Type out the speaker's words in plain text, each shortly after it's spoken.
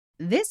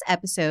This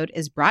episode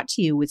is brought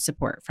to you with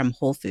support from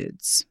Whole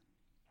Foods.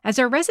 As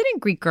a resident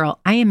Greek girl,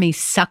 I am a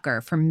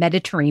sucker for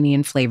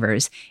Mediterranean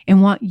flavors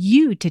and want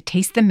you to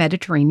taste the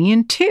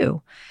Mediterranean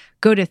too.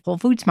 Go to Whole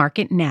Foods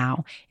Market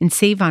now and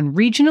save on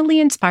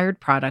regionally inspired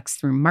products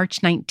through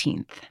March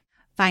 19th.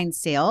 Find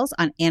sales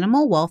on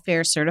animal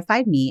welfare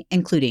certified meat,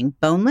 including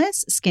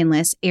boneless,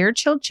 skinless,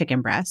 air-chilled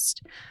chicken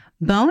breast,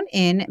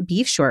 bone-in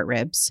beef short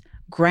ribs,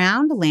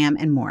 ground lamb,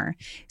 and more.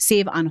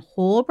 Save on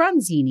whole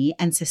bronzini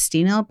and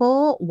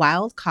sustainable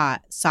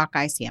wild-caught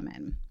sockeye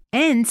salmon.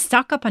 And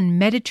stock up on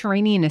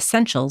Mediterranean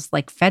essentials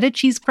like feta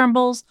cheese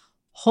crumbles,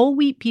 whole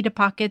wheat pita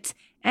pockets,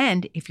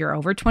 and, if you're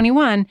over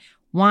 21,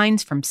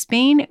 wines from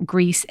Spain,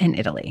 Greece, and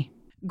Italy.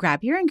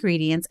 Grab your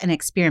ingredients and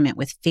experiment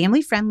with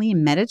family-friendly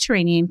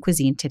Mediterranean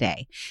cuisine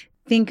today.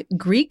 Think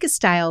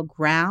Greek-style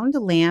ground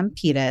lamb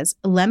pitas,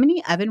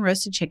 lemony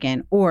oven-roasted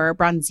chicken, or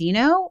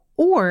bronzino,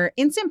 or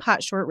instant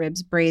pot short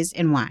ribs braised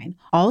in wine.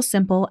 All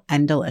simple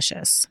and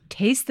delicious.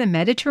 Taste the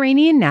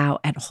Mediterranean now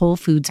at Whole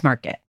Foods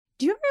Market.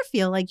 Do you ever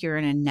feel like you're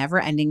in a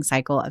never-ending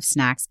cycle of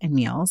snacks and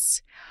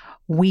meals?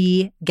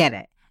 We get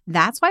it.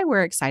 That's why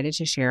we're excited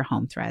to share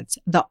Home Threads,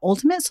 the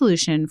ultimate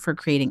solution for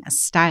creating a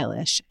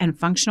stylish and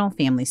functional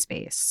family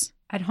space.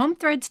 At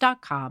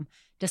homethreads.com,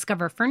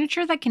 discover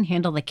furniture that can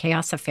handle the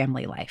chaos of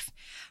family life.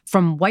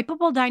 From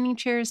wipeable dining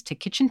chairs to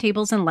kitchen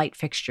tables and light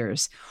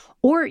fixtures.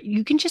 Or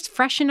you can just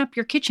freshen up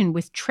your kitchen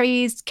with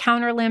trays,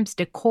 counter lamps,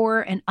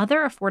 decor, and other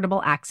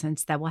affordable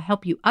accents that will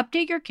help you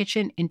update your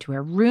kitchen into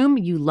a room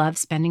you love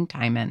spending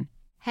time in.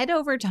 Head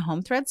over to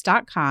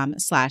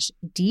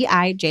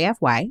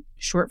homethreads.com/DIJFY,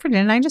 short for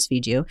Didn't I Just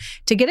Feed You,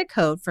 to get a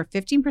code for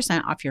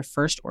 15% off your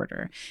first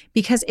order.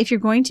 Because if you're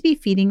going to be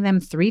feeding them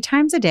 3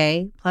 times a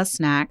day, plus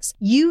snacks,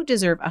 you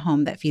deserve a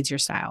home that feeds your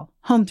style.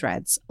 Home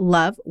Threads,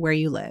 love where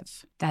you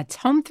live. That's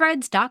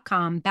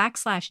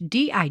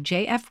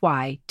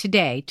homethreads.com/DIJFY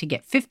today to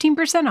get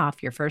 15%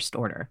 off your first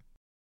order.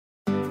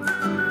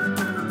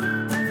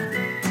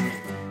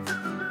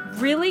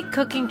 Really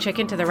cooking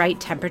chicken to the right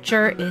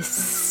temperature is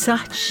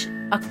such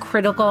a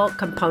critical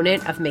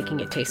component of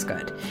making it taste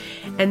good.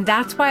 And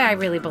that's why I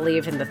really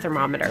believe in the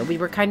thermometer. We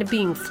were kind of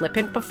being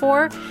flippant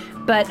before,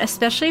 but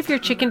especially if your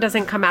chicken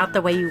doesn't come out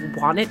the way you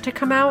want it to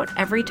come out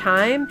every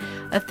time,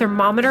 a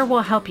thermometer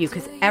will help you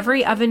because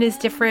every oven is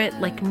different.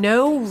 Like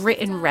no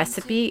written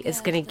recipe is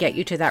going to get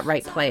you to that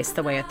right place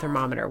the way a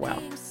thermometer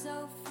will.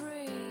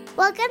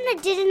 Welcome to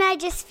Didn't I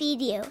Just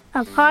Feed You?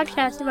 A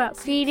podcast about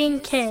feeding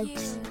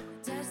kids.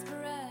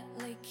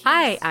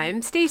 Hi,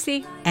 I'm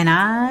Stacy. And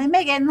I'm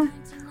Megan.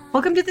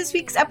 Welcome to this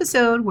week's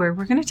episode where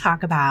we're going to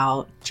talk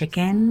about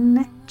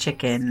chicken.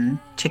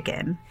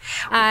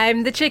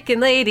 I'm the chicken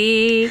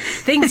lady.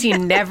 Things you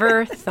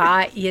never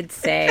thought you'd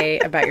say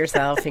about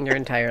yourself in your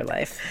entire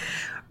life.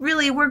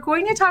 Really, we're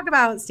going to talk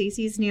about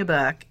Stacy's new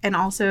book and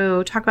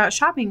also talk about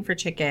shopping for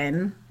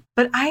chicken.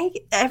 But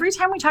every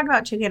time we talk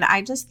about chicken,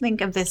 I just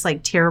think of this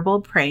like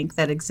terrible prank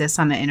that exists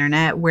on the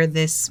internet where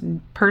this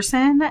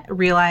person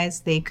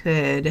realized they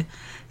could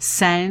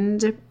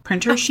send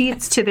printer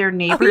sheets to their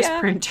neighbor's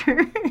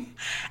printer.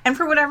 And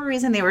for whatever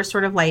reason, they were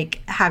sort of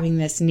like having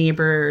this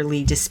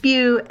neighborly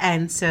dispute.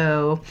 And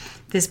so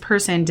this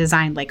person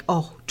designed like,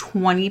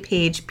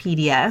 20-page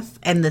PDF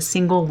and the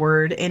single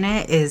word in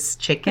it is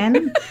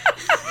chicken.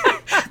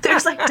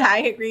 There's like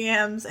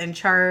diagrams and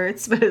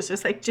charts, but it's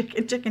just like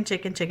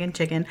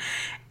chicken.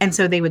 And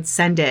so they would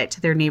send it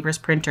to their neighbor's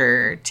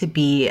printer to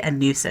be a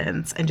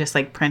nuisance and just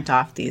like print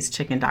off these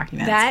chicken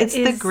documents. It's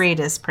the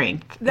greatest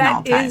prank in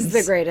all times. That is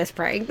the greatest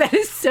prank. That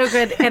is so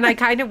good. And I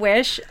kind of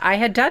wish I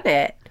had done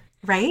it.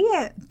 Right?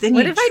 Then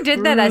what if I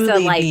did that as a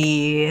like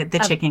be the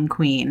chicken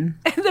queen?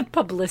 The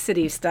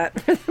publicity stunt.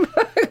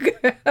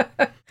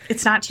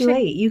 It's not too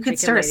late. You could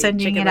start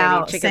sending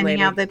out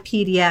the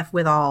PDF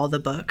with all the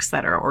books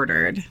that are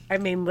ordered. I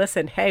mean,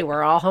 listen, hey,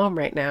 we're all home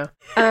right now.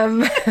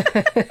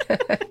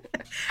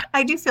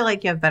 I do feel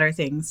like you have better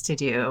things to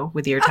do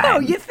with your time. Oh,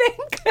 you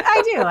think?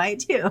 I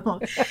do.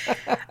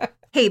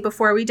 Hey,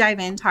 before we dive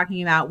in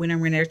talking about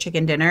Winner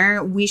Chicken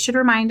Dinner, we should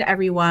remind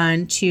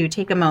everyone to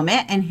take a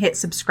moment and hit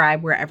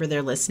subscribe wherever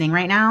they're listening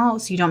right now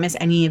so you don't miss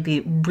any of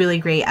the really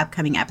great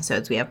upcoming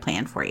episodes we have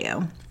planned for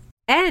you.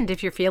 And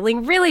if you're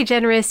feeling really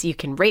generous, you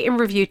can rate and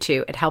review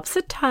too. It helps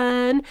a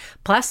ton.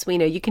 Plus, we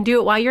know you can do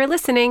it while you're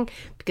listening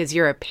because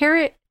you're a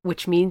parent,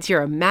 which means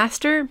you're a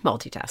master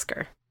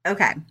multitasker.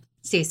 Okay.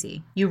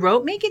 Stacy, you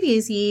wrote Make It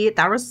Easy.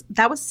 That was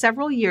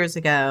several years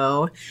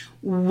ago.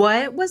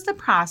 What was the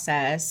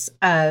process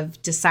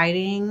of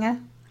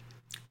deciding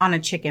on a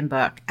chicken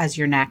book as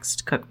your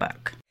next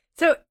cookbook?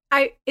 So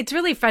it's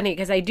really funny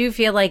because I do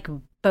feel like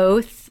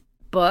both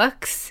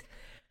books,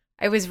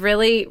 I was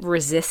really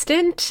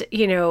resistant,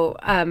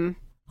 a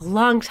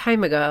long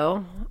time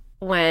ago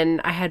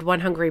when I had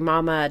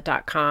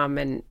onehungrymama.com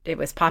and it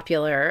was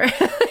popular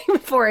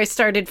before I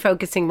started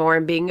focusing more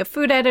on being a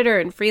food editor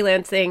and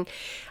freelancing.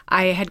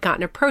 I had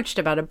gotten approached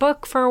about a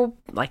book for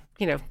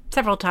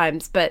several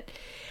times, but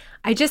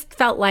I just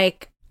felt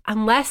like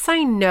unless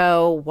I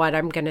know what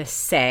I'm going to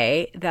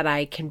say that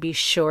I can be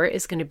sure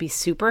is going to be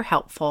super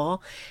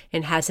helpful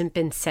and hasn't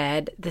been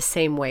said the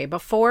same way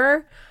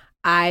before,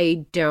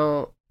 I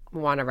don't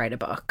want to write a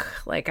book.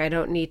 Like, I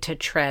don't need to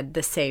tread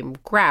the same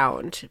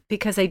ground,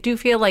 because I do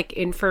feel like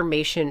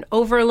information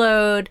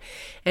overload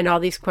and all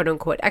these quote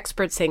unquote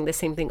experts saying the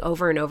same thing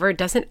over and over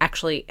doesn't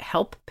actually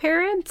help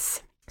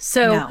parents.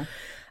 So,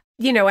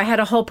 I had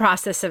a whole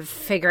process of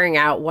figuring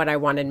out what I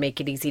wanted Make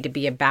It Easy to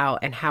be about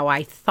and how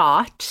I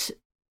thought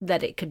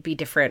that it could be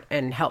different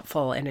and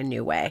helpful in a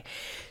new way.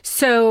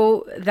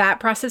 So that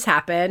process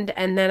happened.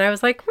 And then I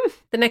was like,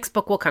 the next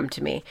book will come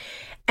to me.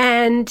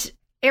 And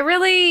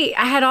I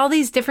had all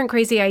these different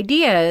crazy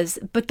ideas,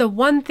 but the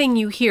one thing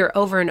you hear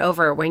over and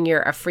over when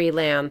you're a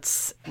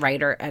freelance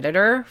writer,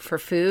 editor for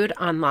food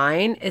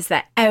online is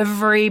that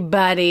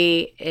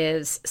everybody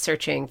is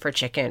searching for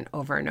chicken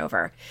over and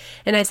over.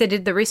 And as I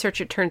did the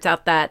research, it turns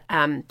out that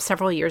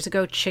several years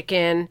ago,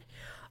 chicken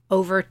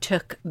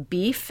overtook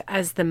beef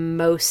as the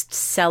most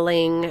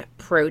selling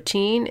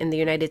protein in the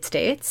United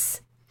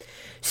States.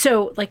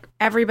 So like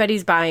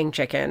everybody's buying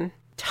chicken,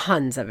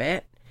 tons of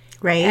it.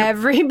 Right.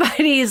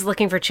 Everybody is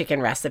looking for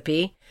chicken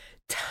recipe,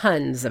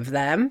 tons of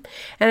them.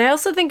 And I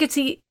also think it's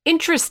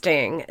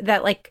interesting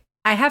that, like,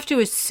 I have to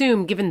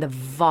assume, given the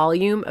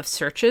volume of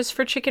searches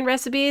for chicken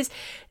recipes,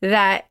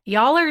 that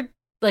y'all are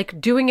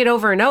like doing it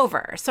over and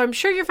over. So I'm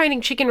sure you're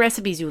finding chicken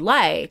recipes you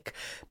like,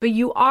 but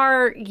you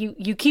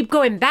keep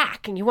going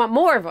back and you want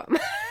more of them.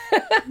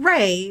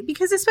 Right.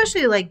 Because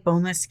especially like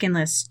boneless,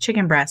 skinless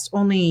chicken breast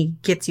only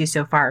gets you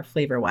so far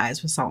flavor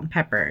wise with salt and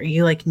pepper.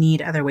 You like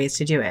need other ways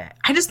to do it.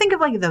 I just think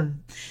of like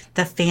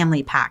the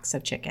family packs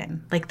of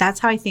chicken. Like that's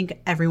how I think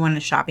everyone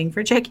is shopping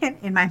for chicken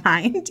in my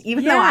mind,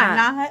 even though I'm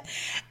not.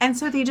 And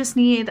so they just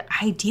need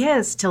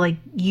ideas to like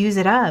use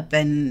it up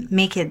and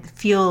make it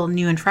feel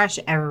new and fresh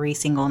every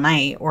single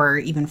night or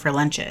even for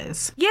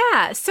lunches.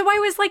 Yeah. So I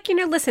was like,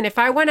 listen, if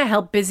I want to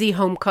help busy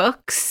home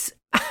cooks,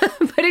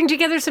 putting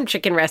together some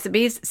chicken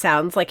recipes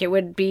sounds like it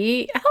would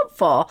be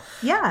helpful.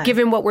 Yeah.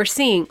 Given what we're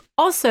seeing.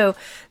 Also,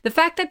 the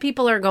fact that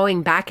people are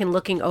going back and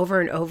looking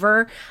over and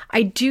over,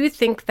 I do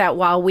think that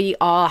while we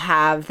all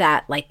have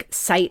that like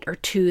site or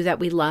two that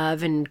we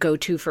love and go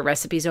to for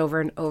recipes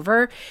over and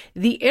over,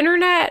 the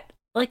internet,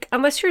 like,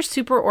 unless you're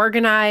super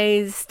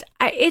organized,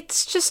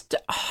 it's just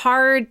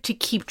hard to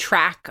keep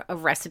track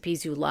of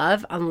recipes you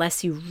love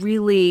unless you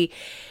really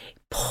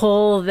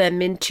pull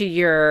them into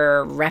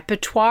your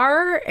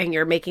repertoire and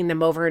you're making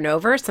them over and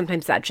over.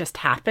 Sometimes that just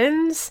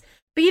happens.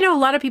 But, a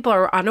lot of people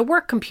are on a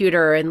work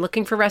computer and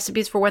looking for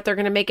recipes for what they're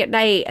going to make at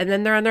night. And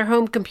then they're on their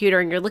home computer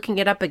and you're looking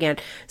it up again.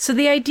 So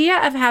the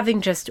idea of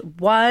having just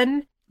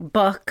one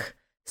book,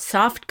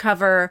 soft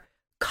cover,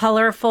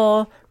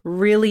 colorful,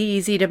 really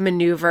easy to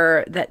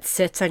maneuver, that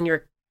sits on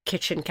your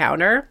kitchen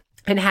counter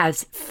and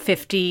has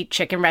 50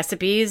 chicken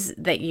recipes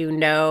that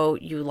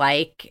you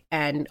like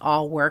and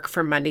all work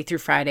from Monday through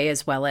Friday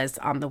as well as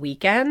on the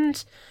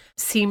weekend,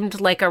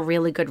 seemed like a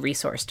really good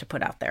resource to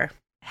put out there.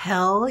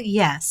 Hell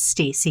yes,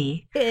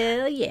 Stacy.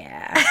 Hell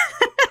yeah.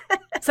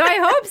 So I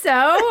hope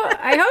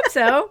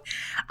so.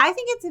 I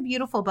think it's a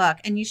beautiful book,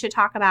 and you should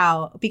talk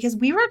about, because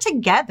we were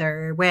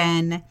together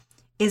when...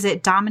 Is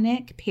it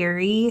Dominic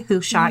Perry who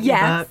shot your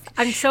book?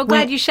 I'm so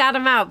glad you shout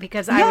him out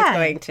because I was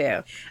going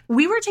to.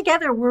 We were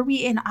together. Were we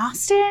in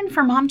Austin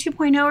for Mom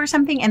 2.0 or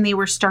something? And they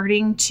were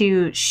starting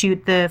to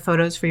shoot the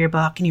photos for your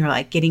book, and you were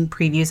like getting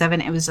previews of it.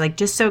 And it was like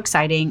just so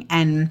exciting.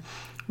 And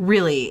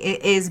really,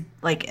 it is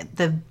like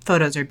the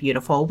photos are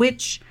beautiful,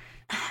 which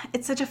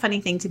it's such a funny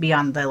thing to be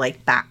on the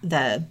like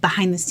the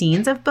behind the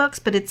scenes of books,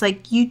 but it's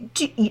like you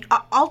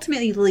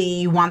ultimately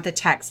you want the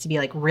text to be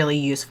like really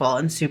useful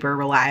and super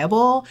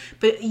reliable,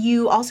 but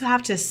you also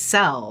have to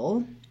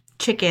sell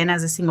chicken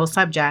as a single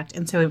subject,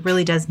 and so it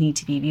really does need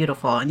to be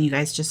beautiful, and you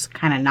guys just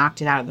kind of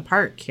knocked it out of the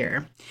park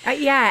here.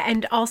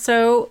 And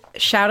also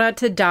shout out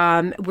to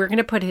Dom. We're going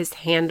to put his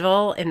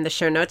handle in the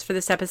show notes for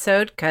this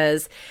episode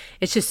because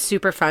it's just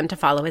super fun to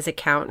follow his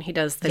account. He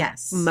does the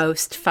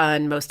most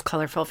fun, most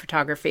colorful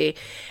photography.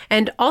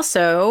 And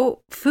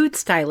also, food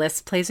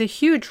stylist plays a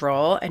huge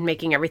role in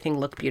making everything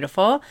look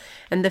beautiful.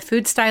 And the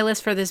food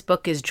stylist for this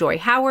book is Joy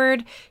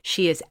Howard.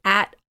 She is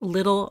at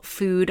Little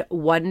Food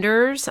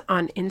Wonders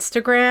on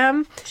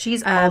Instagram.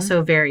 She's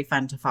also very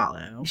fun to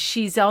follow.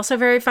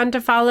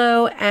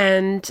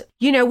 And,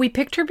 we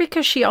picked her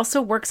because she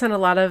also works on a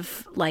lot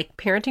of like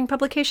parenting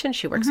publications.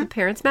 She works with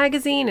Parents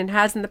Magazine and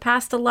has in the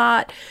past a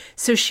lot.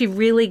 So she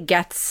really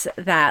gets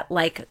that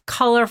like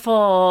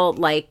colorful,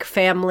 like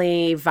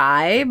family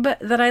vibe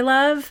that I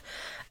love.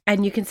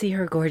 And you can see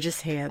her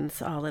gorgeous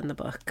hands all in the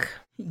book.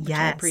 Which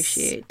I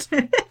appreciate.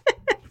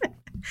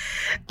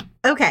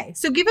 Okay,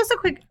 so give us a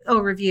quick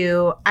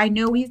overview. I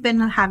know we've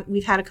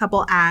had a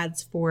couple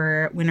ads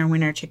for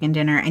Winner Chicken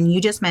Dinner, and you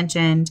just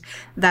mentioned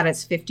that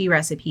it's 50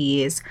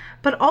 recipes,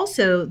 but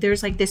also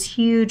there's like this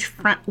huge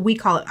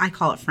I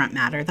call it front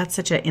matter. That's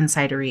such an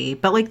insidery,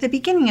 but like the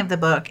beginning of the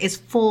book is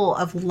full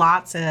of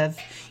lots of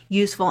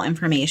useful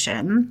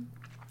information.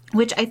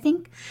 which I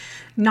think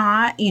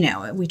not,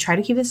 we try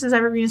to keep this as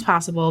evergreen as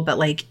possible, but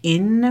like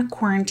in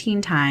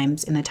quarantine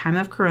times, in the time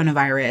of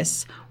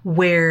coronavirus,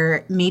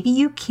 where maybe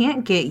you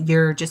can't get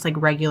your just like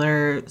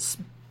regular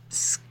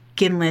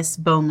skinless,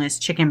 boneless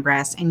chicken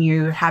breast and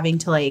you're having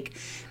to like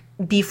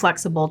be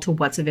flexible to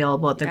what's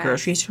available at the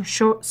grocery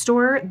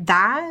store,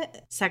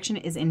 that section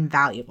is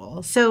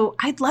invaluable. So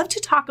I'd love to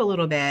talk a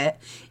little bit,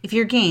 if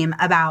you're game,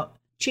 about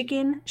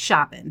chicken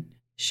shopping.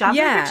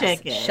 Shopping for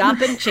chicken.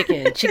 Shopping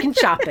chicken. Chicken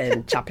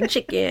shopping. Chopping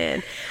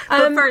chicken.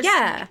 But first,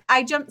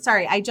 I jumped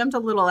a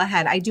little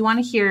ahead. I do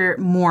want to hear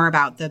more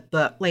about the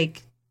book.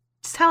 Like,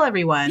 just tell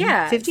everyone.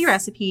 Yeah. 50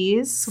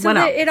 recipes. So what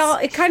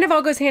else? It kind of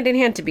all goes hand in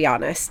hand, to be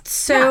honest.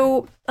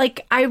 So,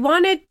 like, I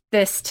wanted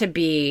this to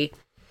be...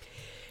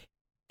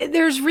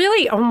 There's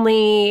really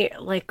only,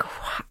 like,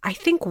 I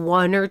think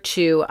 1 or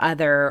 2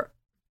 other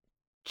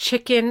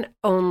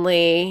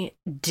chicken-only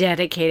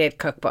dedicated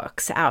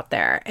cookbooks out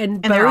there.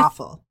 And they're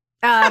awful.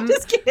 I'm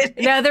just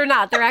kidding. No, they're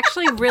not. They're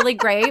actually really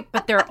great,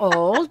 but they're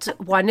old.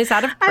 One is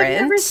out of print.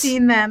 I've never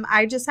seen them.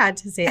 I just had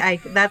to say,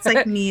 that's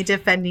like me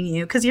defending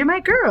you because you're my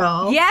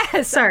girl.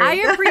 Yes. Sorry.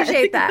 I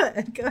appreciate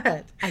that. Go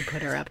ahead. I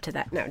put her up to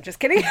that. No, just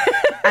kidding.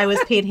 I was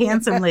paid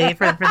handsomely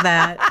for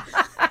that.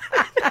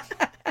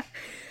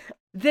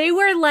 They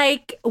were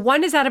like,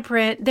 one is out of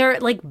print. They're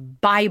like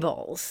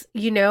Bibles,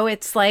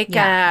 it's like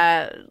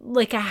a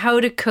how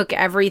to cook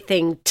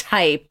everything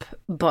type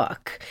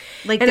book.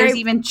 Like there's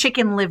even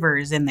chicken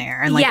livers in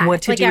there and like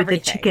what to do everything.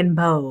 With the chicken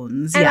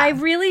bones. And I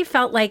really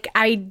felt like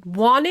I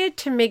wanted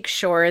to make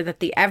sure that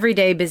the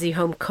everyday busy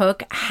home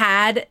cook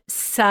had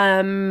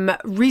some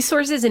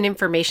resources and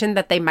information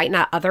that they might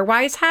not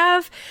otherwise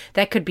have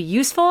that could be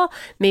useful.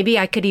 Maybe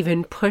I could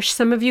even push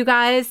some of you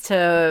guys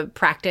to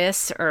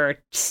practice or,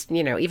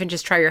 even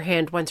just try your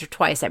hand once or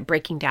twice at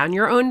breaking down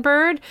your own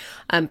bird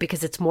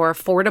because it's more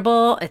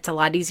affordable. It's a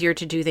lot easier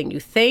to do than you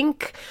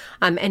think.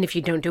 And if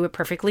you don't do it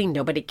perfectly,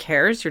 nobody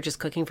cares. You're just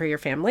cooking for your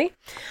family.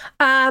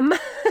 And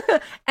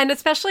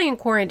especially in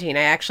quarantine,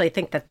 I actually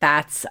think that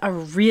that's a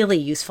really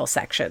useful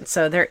section.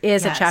 So there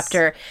is a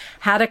chapter,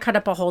 how to cut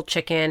up a whole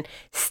chicken,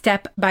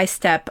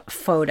 step-by-step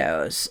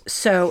photos.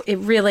 So it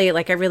really,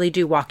 I really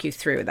do walk you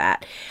through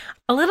that.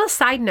 A little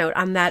side note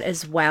on that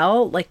as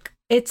well,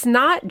 it's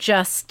not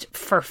just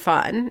for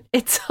fun.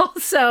 It's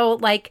also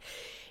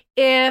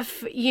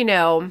if,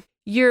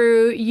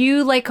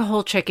 you like a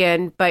whole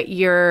chicken, but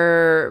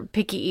your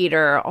picky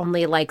eater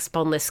only likes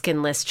boneless,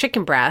 skinless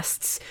chicken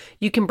breasts,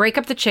 you can break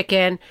up the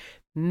chicken,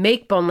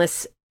 make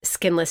boneless,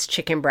 skinless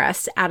chicken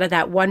breasts out of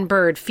that one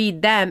bird,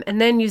 feed them, and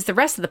then use the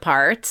rest of the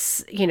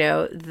parts,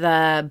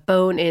 the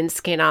bone in,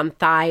 skin on,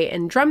 thigh,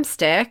 and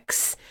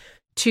drumsticks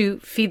to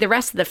feed the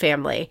rest of the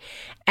family.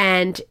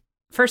 And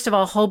first of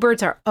all, whole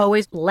birds are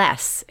always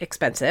less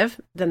expensive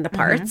than the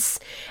parts.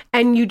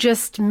 And you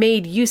just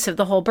made use of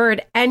the whole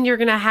bird and you're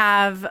going to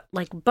have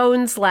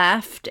bones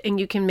left and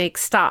you can make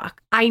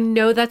stock. I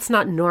know that's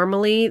not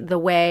normally the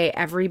way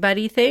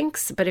everybody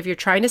thinks, but if you're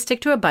trying to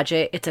stick to a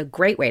budget, it's a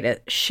great way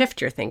to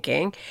shift your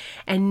thinking.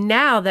 And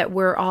now that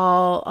we're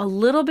all a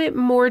little bit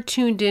more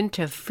tuned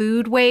into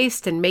food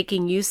waste and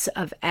making use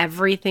of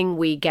everything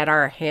we get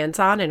our hands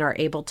on and are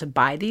able to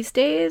buy these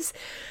days,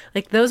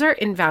 those are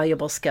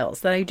invaluable skills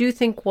that I do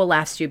think will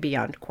last you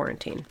beyond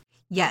quarantine.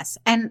 Yes.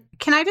 And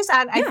can I just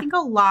add, I think a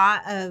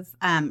lot of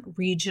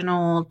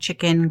regional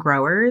chicken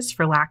growers,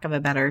 for lack of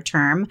a better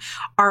term,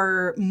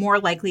 are more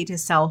likely to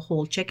sell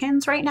whole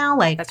chickens right now.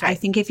 That's right. I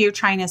think if you're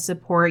trying to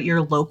support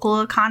your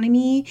local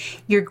economy,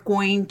 you're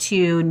going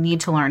to need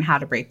to learn how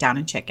to break down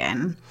a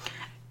chicken.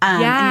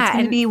 And it's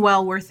going to be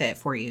well worth it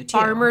for you, too.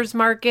 Farmer's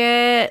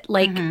market,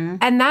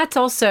 and that's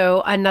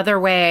also another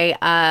way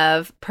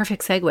of,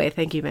 perfect segue,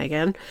 thank you,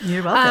 Megan.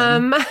 You're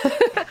welcome.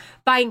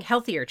 Buying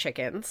healthier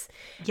chickens.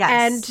 Yes.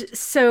 And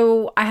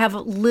so I have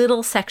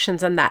little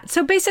sections on that.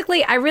 So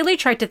basically, I really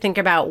tried to think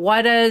about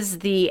what does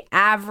the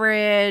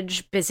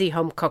average busy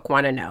home cook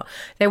want to know?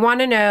 They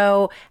want to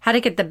know how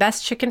to get the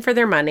best chicken for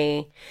their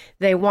money.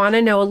 They want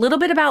to know a little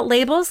bit about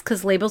labels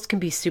because labels can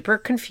be super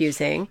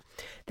confusing.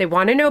 They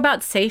want to know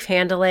about safe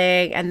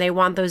handling, and they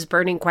want those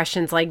burning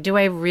questions like, do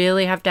I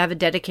really have to have a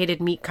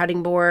dedicated meat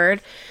cutting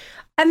board?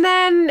 And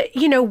then,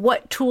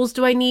 what tools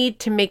do I need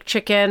to make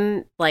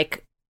chicken,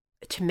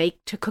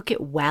 to cook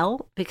it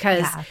well?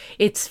 Because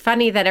it's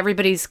funny that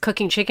everybody's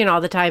cooking chicken all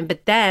the time,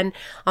 but then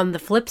on the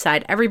flip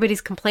side,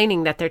 everybody's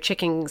complaining that their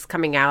chicken's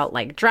coming out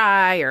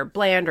dry or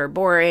bland or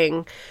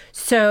boring.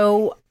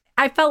 So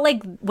I felt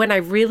like when I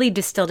really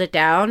distilled it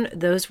down,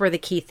 those were the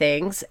key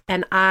things.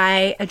 And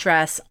I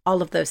address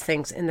all of those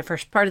things in the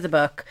first part of the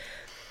book.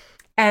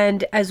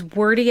 And as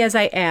wordy as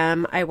I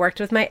am, I worked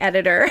with my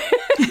editor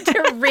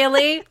to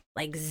really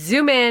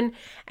zoom in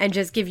and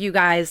just give you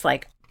guys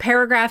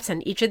paragraphs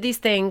on each of these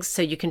things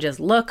so you can just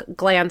look,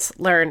 glance,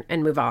 learn,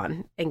 and move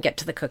on and get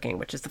to the cooking,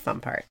 which is the fun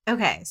part.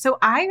 Okay. So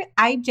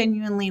I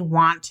genuinely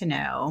want to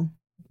know,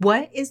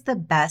 what is the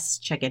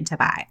best chicken to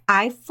buy?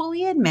 I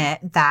fully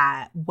admit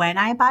that when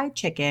I buy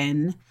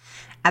chicken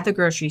at the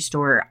grocery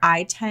store,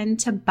 I tend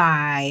to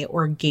buy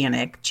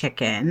organic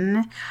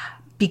chicken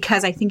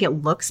because I think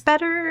it looks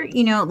better sure,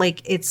 you know,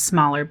 like it's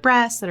smaller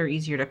breasts that are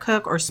easier to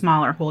cook or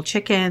smaller whole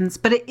chickens,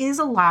 but it is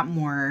a lot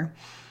more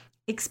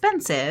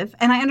expensive.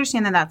 And I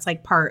understand that that's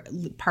like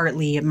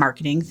partly a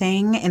marketing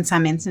thing in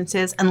some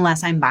instances,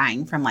 unless I'm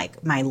buying from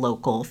like my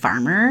local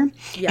farmer,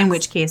 in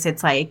which case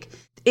it's like,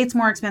 it's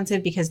more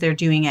expensive because they're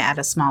doing it at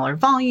a smaller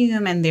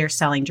volume and they're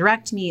selling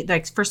direct meat.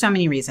 Like for so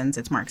many reasons,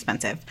 it's more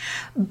expensive.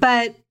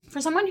 But for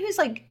someone who's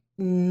like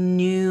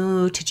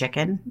new to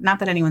chicken, not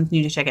that anyone's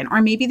new to chicken,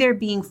 or maybe they're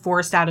being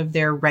forced out of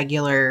their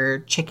regular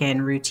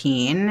chicken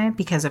routine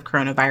because of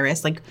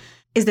coronavirus, like,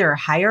 is there a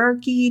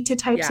hierarchy to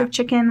types of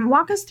chicken?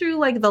 Walk us through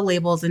like the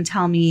labels and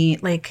tell me,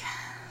 like,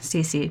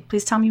 Stacey,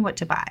 please tell me what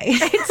to buy.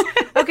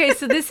 Okay,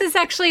 so this is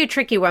actually a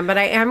tricky one, but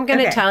I am going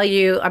to tell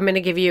you, I'm going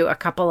to give you a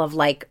couple of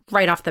like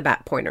right off the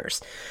bat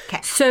pointers.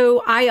 Okay.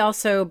 So I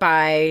also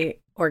buy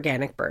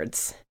organic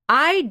birds.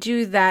 I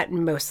do that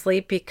mostly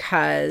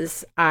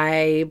because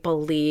I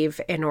believe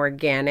in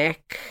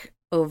organic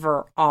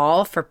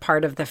overall for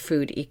part of the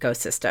food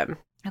ecosystem.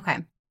 Okay.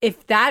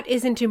 If that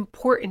isn't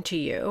important to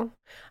you,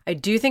 I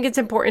do think it's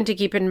important to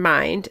keep in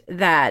mind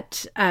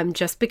that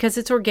just because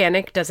it's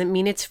organic doesn't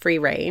mean it's free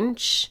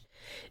range.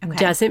 Okay.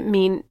 Doesn't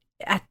mean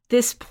at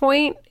this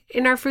point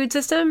in our food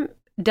system,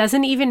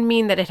 doesn't even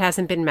mean that it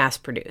hasn't been mass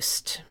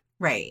produced.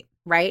 Right.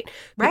 Right?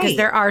 Because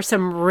there are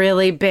some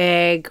really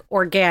big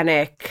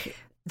organic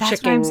That's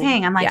chicken. what I'm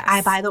saying. I'm like,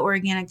 I buy the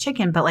organic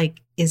chicken, but like,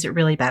 is it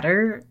really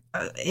better?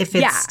 If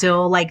it's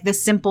still like the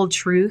Simple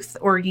Truth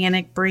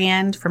organic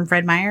brand from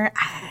Fred Meyer,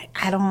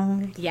 I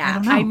don't know.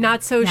 I'm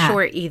not so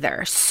sure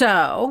either.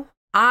 So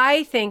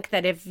I think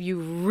that if you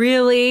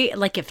really,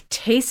 like if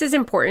taste is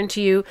important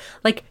to you,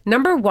 like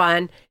number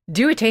one,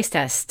 do a taste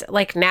test.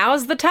 Like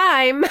now's the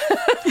time.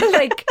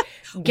 Like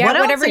get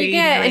whatever you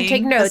get and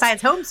take notes.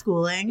 Besides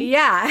homeschooling.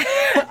 Yeah.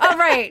 All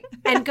right.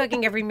 And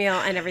cooking every meal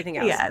and everything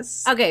else.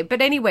 Yes. Okay.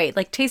 But anyway,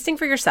 like tasting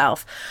for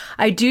yourself.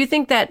 I do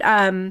think that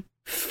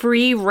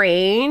free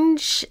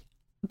range,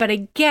 but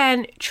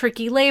again,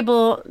 tricky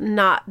label,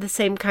 not the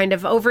same kind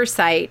of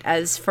oversight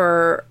as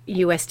for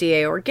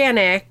USDA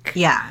organic.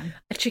 Yeah.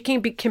 A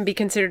chicken can be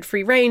considered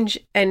free range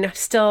and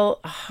still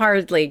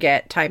hardly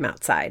get time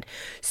outside.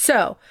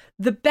 So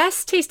the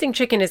best tasting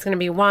chicken is going to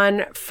be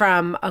one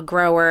from a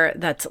grower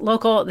that's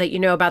local, that you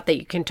know about, that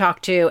you can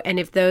talk to. And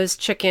if those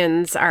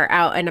chickens are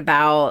out and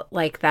about,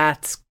 like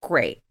that's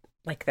great.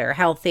 Like they're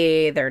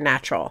healthy, they're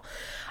natural.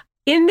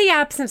 In the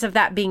absence of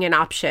that being an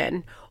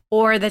option,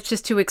 or that's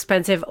just too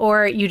expensive,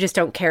 or you just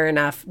don't care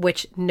enough,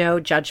 which no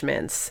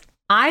judgments,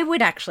 I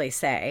would actually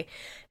say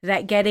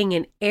that getting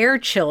an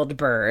air-chilled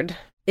bird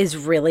is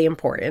really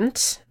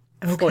important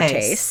for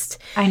taste.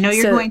 I know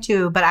you're going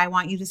to, but I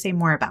want you to say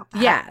more about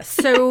that. Yeah.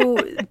 So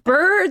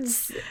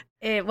birds,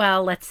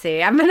 well, let's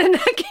see. I'm going to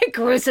not get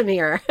gruesome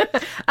here.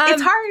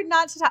 It's hard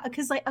not to talk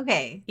because, like,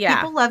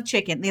 people love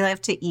chicken. They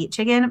love to eat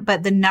chicken.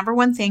 But the number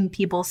one thing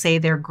people say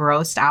they're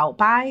grossed out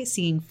by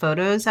seeing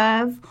photos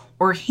of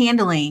or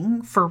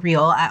handling for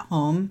real at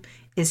home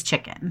is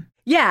chicken.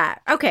 Yeah.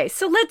 Okay.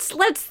 So let's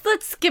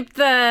skip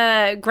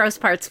the gross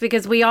parts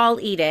because we all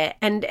eat it.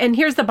 And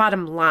here's the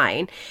bottom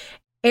line.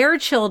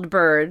 Air-chilled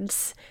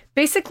birds,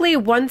 basically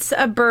once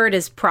a bird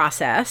is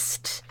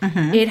processed,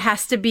 it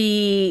has to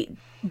be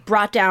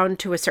brought down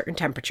to a certain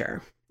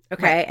temperature.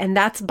 Okay. Right. And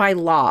that's by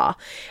law.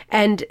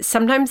 And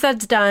sometimes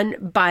that's done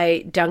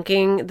by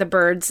dunking the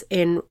birds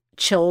in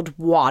chilled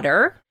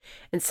water.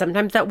 And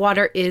sometimes that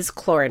water is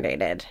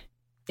chlorinated.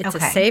 It's a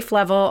safe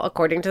level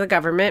according to the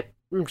government.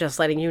 I'm just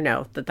letting you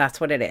know that that's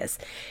what it is.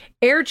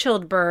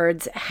 Air-chilled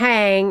birds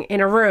hang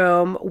in a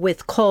room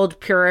with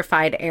cold,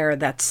 purified air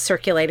that's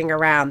circulating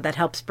around that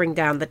helps bring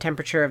down the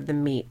temperature of the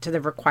meat to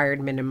the required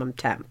minimum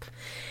temp.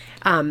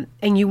 And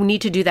you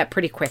need to do that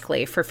pretty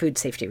quickly for food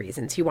safety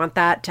reasons. You want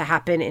that to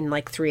happen in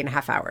like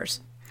 3.5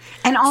 hours.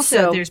 And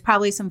also, there's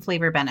probably some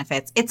flavor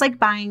benefits. It's like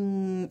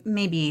buying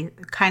maybe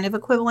kind of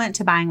equivalent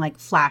to buying like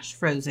flash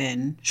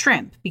frozen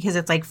shrimp because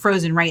it's like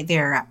frozen right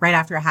there, right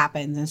after it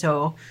happens. And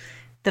so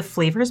the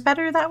flavor's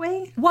better that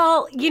way?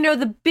 Well, you know,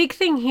 the big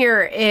thing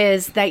here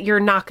is that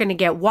you're not going to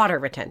get water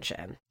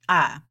retention.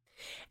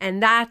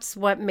 And that's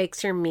what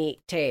makes your meat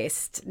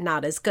taste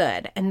not as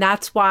good. And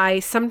that's why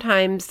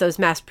sometimes those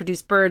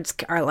mass-produced birds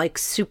are like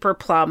super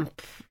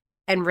plump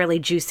and really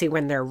juicy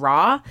when they're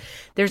raw.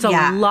 There's a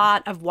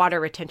lot of water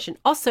retention.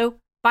 Also,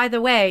 by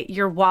the way,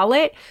 your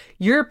wallet,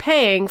 you're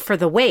paying for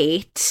the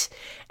weight.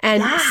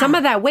 And some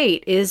of that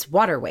weight is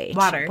water weight.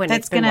 When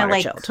that's going to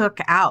like cook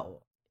out.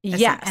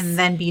 Yes. And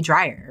then be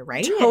drier,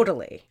 right?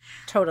 Totally.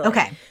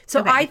 Okay.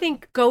 So I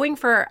think going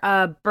for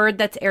a bird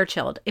that's air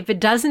chilled, if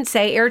it doesn't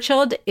say air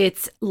chilled,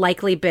 it's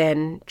likely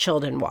been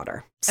chilled in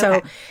water.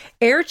 So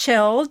air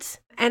chilled.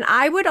 And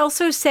I would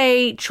also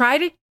say try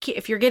to,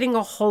 if you're getting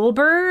a whole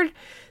bird,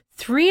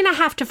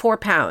 3.5 to 4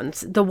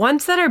 pounds. The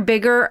ones that are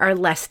bigger are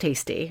less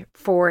tasty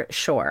for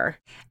sure.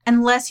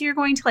 Unless you're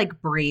going to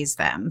like braise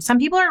them. Some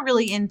people are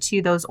really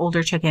into those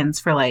older chickens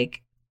for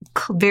like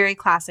very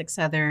classic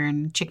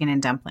Southern chicken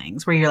and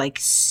dumplings where you're like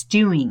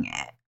stewing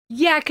it.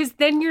 Yeah, because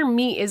then your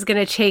meat is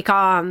going to take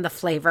on the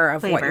flavor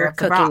of what you're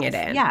cooking it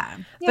in. Yeah.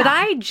 But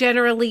I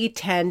generally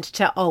tend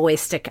to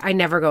always I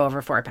never go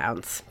over 4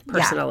 pounds,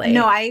 personally. Yeah.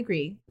 No, I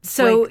agree.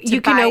 So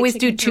you can always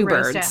do 2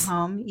 birds. At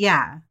home.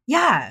 Yeah.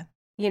 Yeah.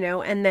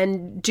 And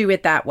then do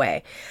it that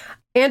way.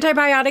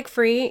 Antibiotic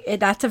free,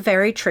 that's a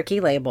very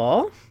tricky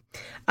label.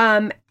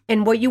 And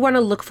what you want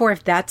to look for,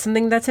 if that's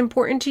something that's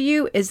important to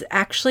you, is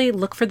actually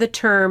look for the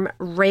term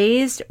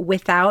raised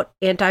without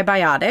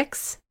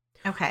antibiotics.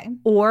 Okay.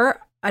 Or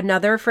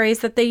another phrase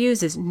that they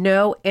use is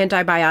no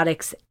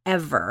antibiotics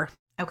ever.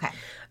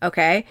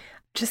 Okay.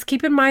 Just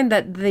keep in mind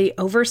that the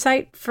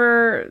oversight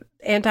for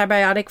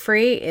antibiotic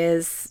free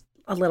is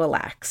a little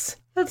lax.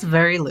 That's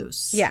very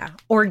loose. Yeah.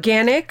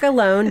 Organic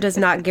alone does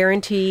not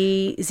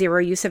guarantee zero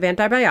use of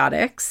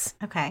antibiotics.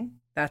 Okay.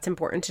 That's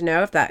important to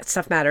know if that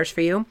stuff matters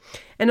for you.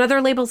 And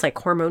other labels like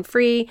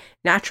hormone-free,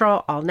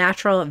 natural,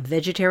 all-natural,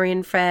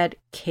 vegetarian-fed,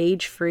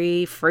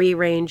 cage-free,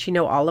 free-range,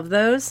 all of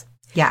those.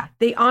 Yeah.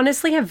 They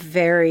honestly have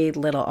very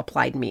little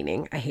applied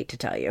meaning, I hate to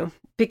tell you,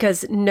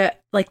 because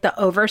the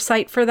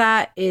oversight for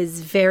that is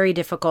very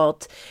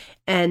difficult.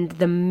 And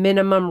the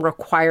minimum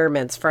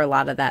requirements for a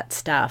lot of that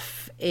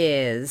stuff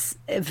is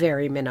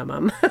very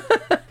minimum.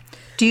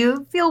 Do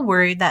you feel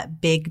worried that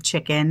Big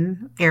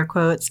Chicken, air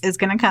quotes, is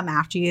going to come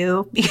after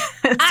you?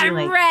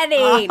 I'm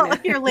ready. All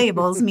your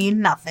labels mean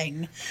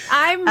nothing.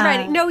 I'm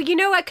ready. No, you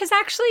know what? Because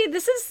actually,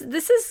 this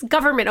is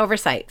government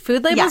oversight.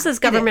 Food labels is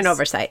government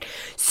oversight.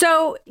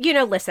 So,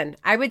 listen,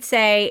 I would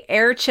say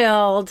air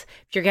chilled.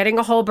 If you're getting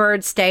a whole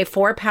bird, stay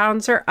 4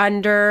 pounds or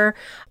under.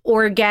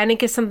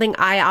 Organic is something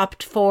I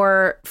opt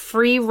for.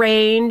 Free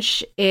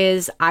range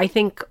is, I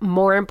think,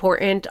 more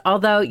important.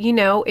 Although,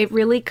 it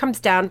really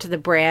comes down to the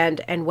brand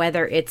and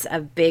whether it's a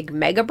big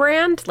mega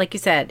brand. Like you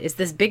said, is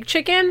this Big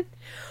Chicken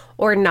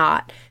or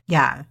not?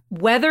 Yeah.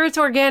 Whether it's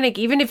organic,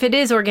 even if it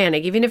is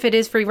organic, even if it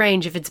is free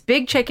range, if it's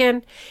Big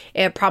Chicken,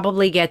 it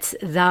probably gets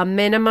the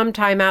minimum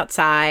time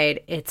outside.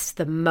 It's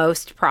the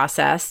most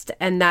processed.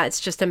 And that's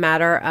just a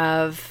matter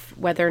of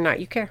whether or not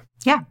you care.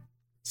 Yeah.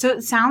 So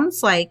it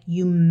sounds like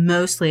you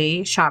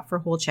mostly shop for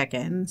whole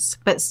chickens,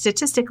 but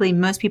statistically,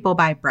 most people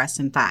buy breasts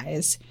and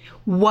thighs.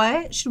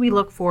 What should we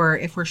look for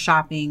if we're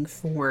shopping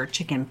for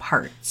chicken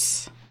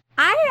parts?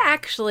 I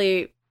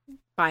actually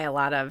buy a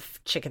lot of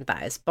chicken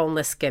thighs,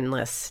 boneless,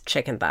 skinless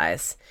chicken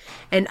thighs.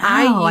 And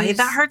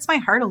that hurts my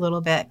heart a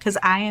little bit because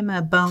I am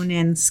a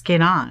bone-in,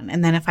 skin-on.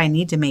 And then if I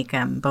need to make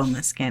them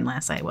boneless,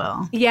 skinless, I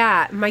will.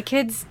 Yeah, my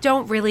kids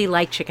don't really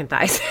like chicken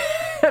thighs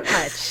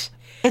much.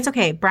 It's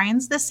okay.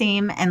 Brian's the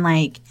same,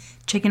 and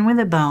chicken with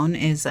a bone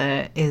is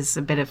a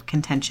bit of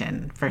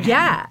contention for him.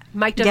 Yeah,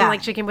 Mike doesn't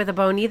like chicken with a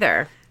bone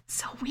either.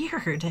 So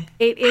weird.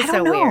 It is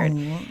so weird.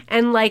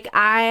 And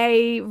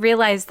I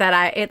realized that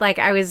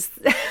I was,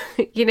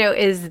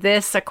 is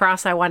this a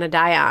cross I want to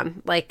die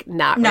on?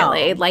 Not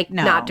really.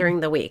 Not during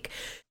the week.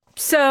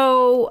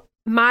 So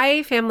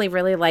my family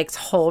really likes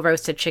whole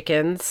roasted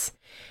chickens,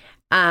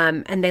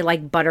 and they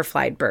like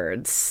butterflied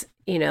birds.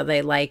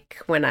 They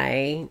like when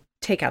I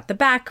take out the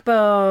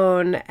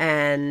backbone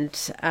and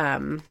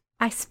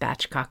I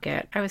spatchcock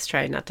it. I was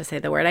trying not to say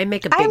the word. I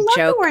make a big joke.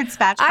 I love the word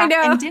spatchcock. I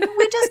know. And didn't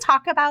we just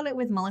talk about it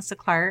with Melissa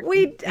Clark?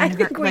 I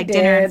think we did.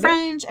 Dinner in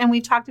French, and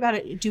we talked about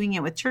it doing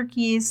it with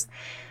turkeys.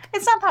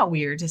 It's not that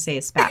weird to say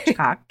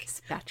spatchcock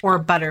or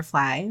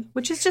butterfly,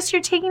 which is just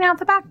you're taking out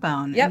the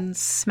backbone and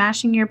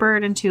smashing your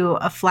bird into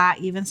a flat,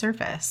 even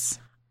surface.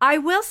 I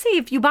will say,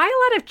 if you buy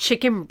a lot of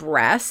chicken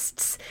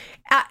breasts,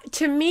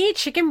 to me,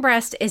 chicken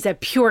breast is a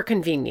pure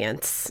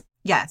convenience.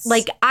 Yes.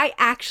 I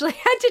actually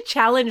had to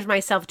challenge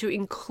myself to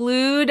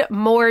include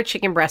more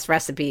chicken breast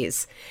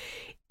recipes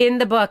in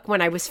the book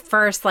when I was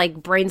first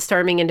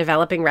brainstorming and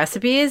developing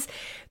recipes,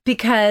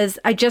 because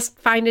I just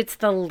find it's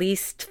the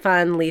least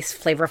fun,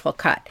 least flavorful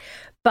cut.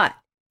 But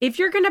if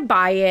you're going to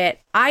buy it,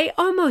 I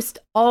almost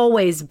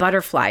always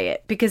butterfly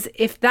it, because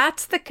if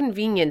that's the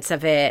convenience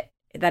of it,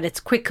 that it's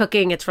quick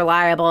cooking, it's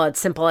reliable,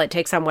 it's simple, it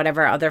takes on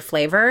whatever other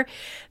flavor,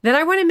 then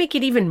I want to make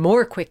it even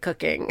more quick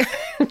cooking.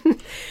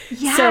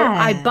 Yeah. So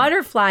I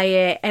butterfly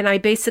it, and I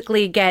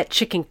basically get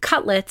chicken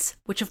cutlets,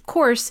 which of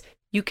course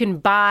you can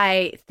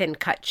buy thin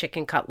cut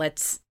chicken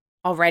cutlets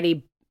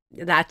already.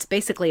 That's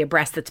basically a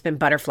breast that's been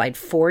butterflied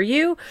for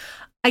you.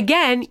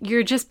 Again,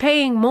 you're just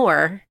paying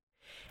more.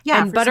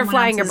 Yeah, and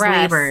butterflying a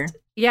breast. Labor.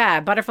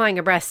 Yeah, butterflying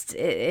a breast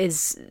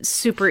is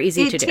super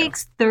easy to do. It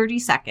takes 30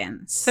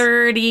 seconds.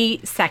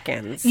 30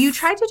 seconds. You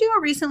tried to do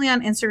it recently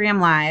on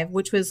Instagram Live,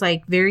 which was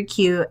very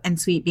cute and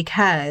sweet,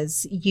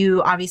 because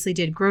you obviously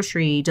did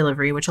grocery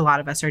delivery, which a lot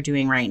of us are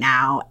doing right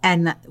now.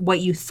 And what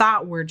you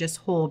thought were just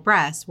whole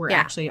breasts were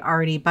actually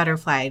already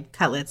butterflied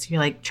cutlets.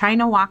 You're trying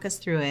to walk us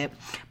through it.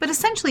 But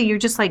essentially, you're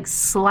just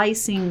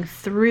slicing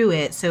through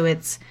it so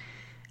it's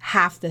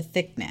half the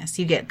thickness.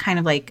 You get kind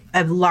of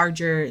a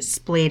larger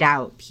splayed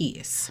out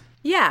piece.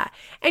 Yeah.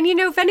 And,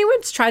 if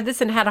anyone's tried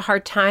this and had a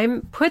hard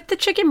time, put the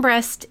chicken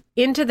breast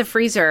into the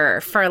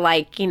freezer for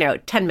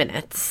 10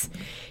 minutes,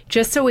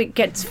 just so it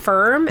gets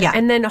firm. Yeah.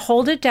 And then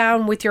hold it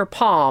down with your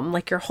palm,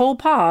 your whole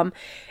palm,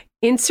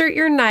 insert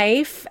your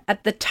knife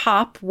at the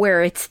top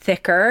where it's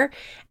thicker,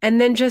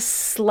 and then just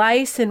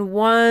slice in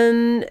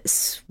one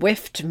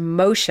swift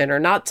motion, or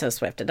not so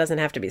swift. It doesn't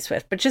have to be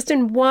swift, but just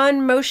in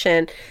one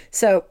motion.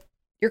 So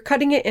you're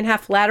cutting it in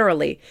half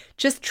laterally.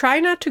 Just try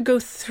not to go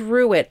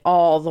through it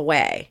all the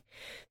way.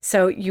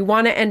 So you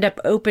want to end up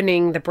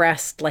opening the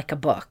breast like a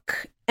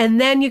book. And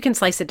then you can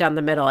slice it down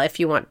the middle if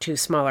you want two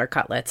smaller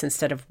cutlets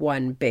instead of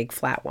one big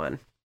flat one.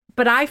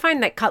 But I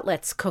find that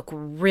cutlets cook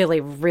really,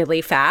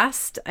 really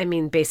fast. I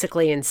mean,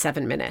 basically in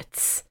 7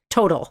 minutes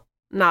total,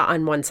 not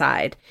on one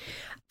side.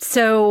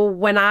 So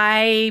when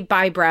I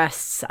buy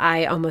breasts,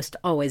 I almost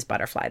always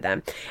butterfly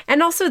them.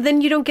 And also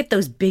then you don't get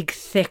those big,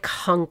 thick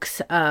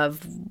hunks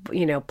of,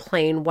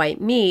 plain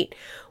white meat,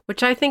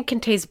 which I think can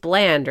taste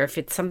bland. Or if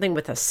it's something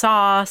with a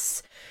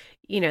sauce,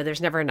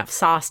 there's never enough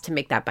sauce to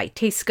make that bite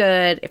taste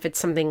good. If it's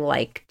something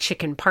like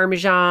chicken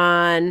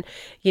Parmesan,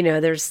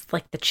 there's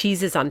like the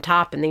cheeses on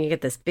top and then you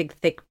get this big,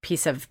 thick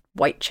piece of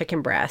white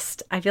chicken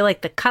breast. I feel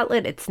like the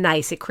cutlet, it's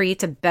nice. It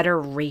creates a better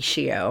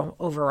ratio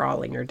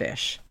overall in your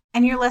dish.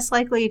 And you're less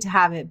likely to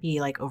have it be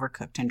like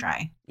overcooked and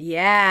dry.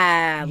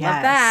 Yeah, love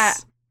that.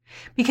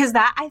 Because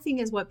that, I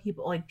think, is what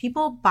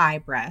people buy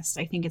breast.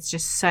 I think it's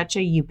just such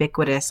a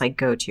ubiquitous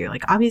go-to.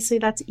 Obviously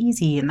that's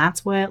easy. And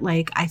that's what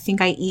I think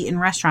I eat in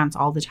restaurants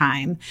all the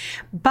time.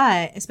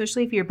 But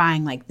especially if you're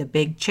buying the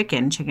big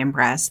chicken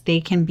breast,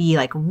 they can be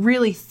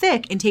really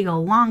thick and take a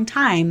long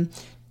time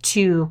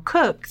to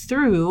cook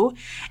through.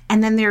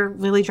 And then they're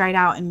really dried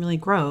out and really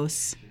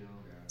gross.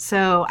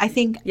 So I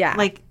think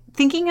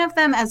thinking of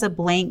them as a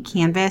blank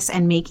canvas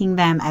and making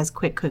them as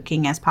quick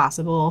cooking as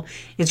possible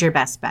is your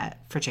best bet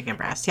for chicken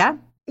breast, yeah?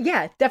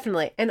 Yeah,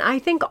 definitely. And I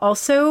think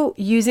also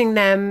cutting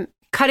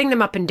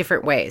them up in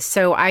different ways.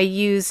 So I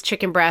use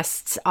chicken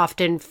breasts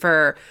often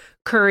for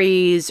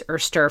curries or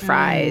stir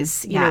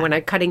fries, when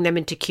I'm cutting them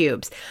into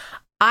cubes.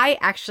 I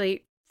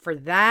actually, for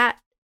that,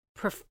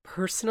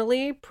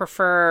 personally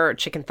prefer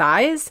chicken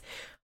thighs.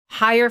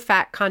 Higher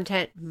fat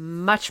content,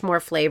 much more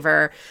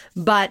flavor.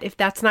 But if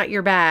that's not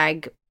your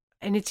bag,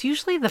 and it's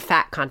usually the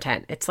fat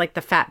content. It's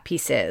the fat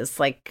pieces.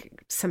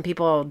 Some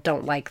people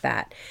don't like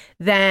that.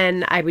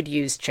 Then I would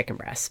use chicken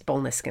breast,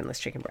 boneless, skinless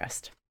chicken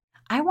breast.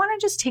 I want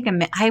to just take a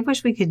minute. I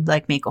wish we could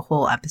make a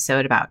whole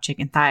episode about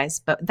chicken thighs,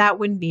 but that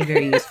wouldn't be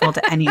very useful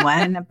to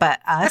anyone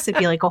but us. It'd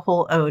be a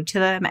whole ode to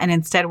them. And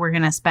instead we're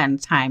going to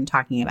spend time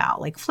talking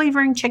about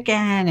flavoring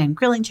chicken and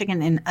grilling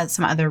chicken and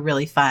some other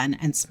really fun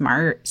and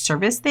smart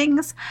service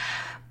things.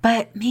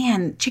 But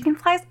man, chicken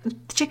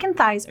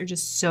thighs are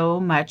just so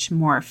much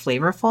more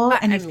flavorful.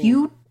 And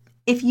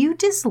if you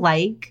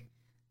dislike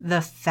the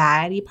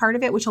fatty part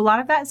of it, which a lot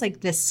of that is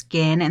the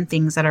skin and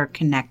things that are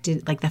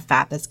connected, the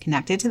fat that's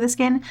connected to the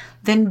skin,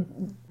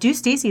 then do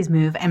Stacy's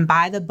move and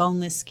buy the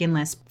boneless,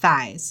 skinless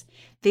thighs.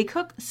 They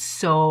cook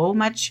so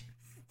much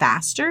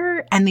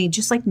faster and they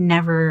just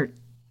never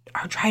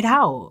are dried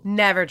out.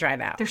 Never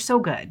dried out. They're so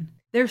good.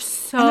 They're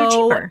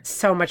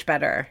so much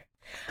better.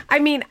 I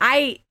mean,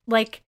 I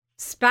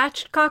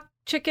spatchcock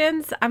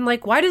chickens. I'm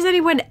why does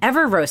anyone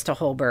ever roast a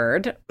whole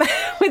bird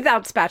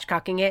without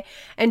spatchcocking it?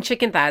 And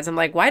chicken thighs. I'm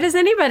why does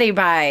anybody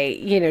buy,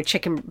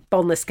 chicken,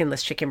 boneless,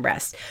 skinless chicken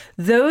breast?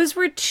 Those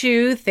were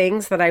two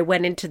things that I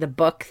went into the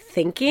book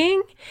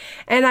thinking.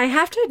 And I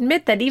have to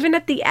admit that even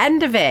at the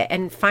end of it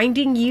and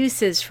finding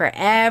uses for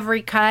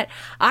every cut,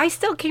 I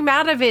still came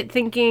out of it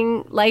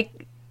thinking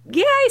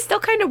yeah, I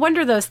still kind of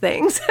wonder those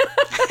things.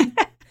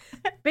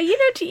 But,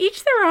 to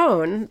each their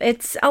own.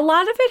 It's a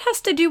lot of it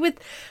has to do with,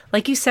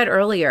 like you said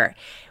earlier,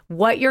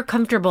 what you're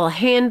comfortable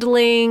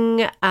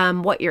handling,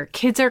 what your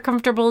kids are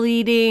comfortable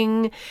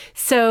eating.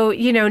 So,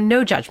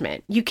 no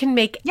judgment. You can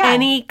make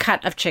any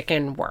cut of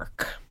chicken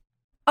work.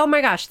 Oh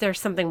my gosh, there's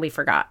something we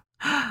forgot.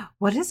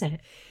 What is it?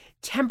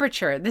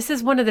 Temperature. This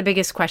is one of the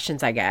biggest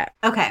questions I get.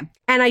 Okay.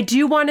 And I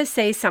do want to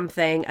say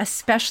something,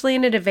 especially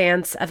in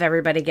advance of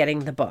everybody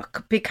getting the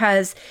book,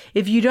 because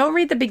if you don't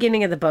read the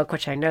beginning of the book,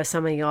 which I know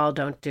some of y'all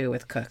don't do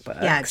with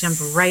cookbooks. Yeah, jump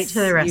right to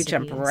the recipes. You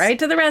jump right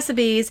to the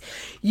recipes.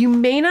 You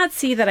may not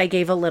see that I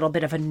gave a little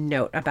bit of a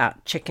note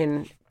about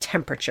chicken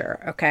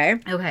temperature, okay?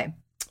 Okay.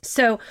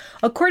 So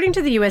according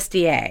to the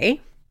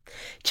USDA,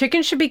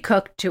 chicken should be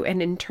cooked to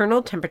an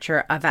internal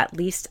temperature of at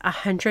least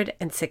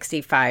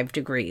 165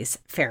 degrees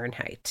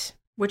Fahrenheit.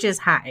 Which is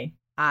high.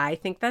 I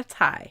think that's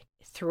high.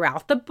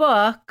 Throughout the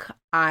book,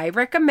 I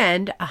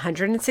recommend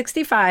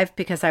 165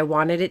 because I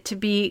wanted it to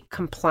be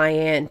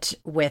compliant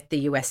with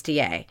the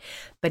USDA.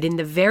 But in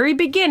the very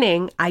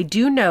beginning, I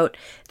do note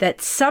that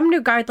some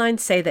new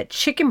guidelines say that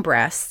chicken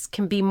breasts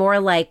can be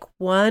more like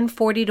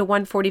 140 to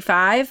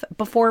 145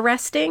 before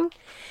resting.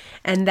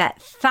 And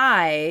that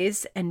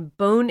thighs and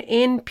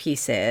bone-in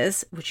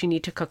pieces, which you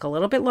need to cook a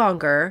little bit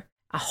longer,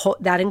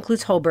 that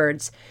includes whole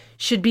birds,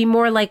 should be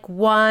more like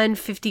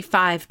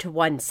 155 to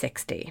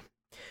 160.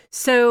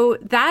 So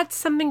that's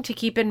something to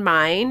keep in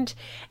mind.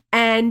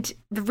 And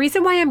the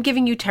reason why I'm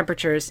giving you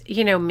temperatures,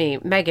 me,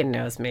 Megan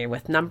knows me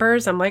with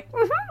numbers. I'm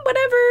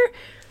whatever.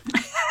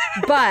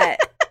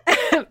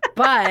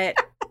 But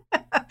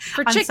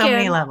For on chicken, so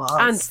many levels.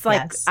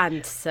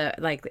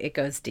 like it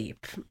goes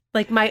deep.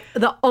 Like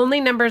the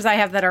only numbers I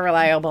have that are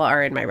reliable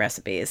are in my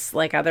recipes.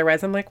 Like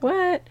otherwise I'm like,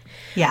 what?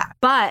 Yeah.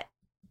 But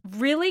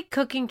really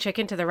cooking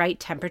chicken to the right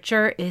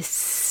temperature is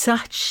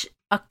such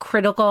a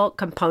critical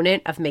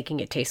component of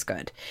making it taste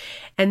good.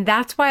 And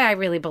that's why I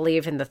really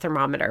believe in the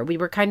thermometer. We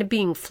were kind of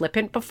being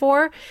flippant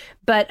before,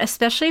 but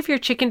especially if your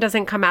chicken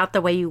doesn't come out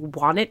the way you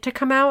want it to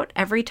come out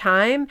every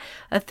time,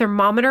 a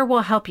thermometer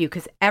will help you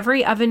because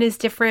every oven is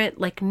different.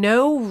 Like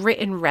no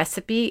written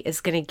recipe is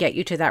going to get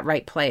you to that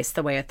right place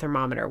the way a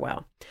thermometer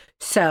will.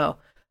 So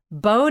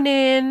bone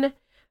in,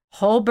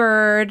 whole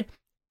bird,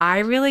 I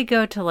really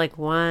go to like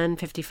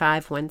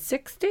 155,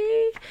 160.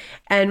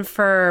 And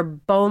for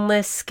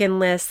boneless,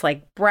 skinless,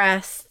 like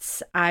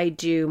breasts, I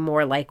do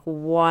more like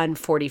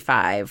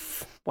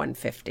 145,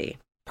 150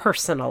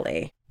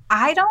 personally.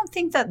 I don't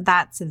think that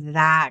that's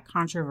that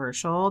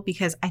controversial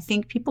because I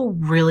think people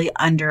really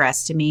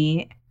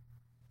underestimate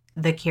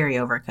the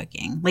carryover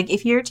cooking. Like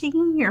if you're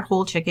taking your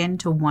whole chicken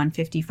to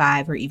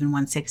 155 or even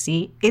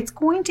 160, it's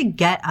going to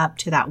get up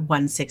to that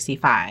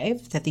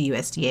 165 that the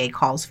USDA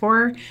calls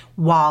for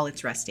while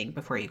it's resting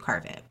before you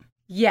carve it.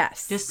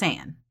 Yes. Just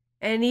saying.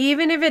 And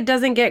even if it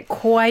doesn't get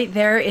quite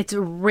there, it's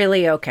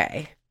really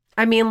okay.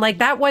 I mean, like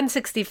that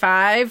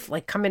 165,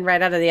 like coming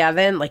right out of the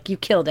oven, like you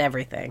killed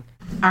everything.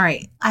 All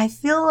right. I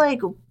feel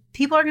like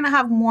people are going to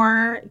have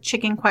more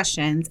chicken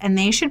questions and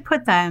they should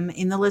put them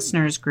in the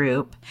listeners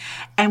group.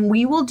 And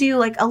we will do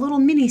like a little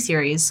mini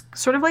series,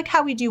 sort of like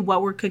how we do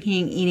what we're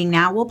cooking and eating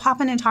now. We'll pop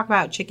in and talk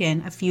about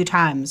chicken a few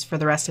times for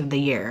the rest of the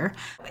year.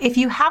 If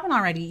you haven't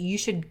already, you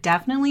should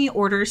definitely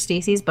order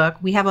Stacy's book.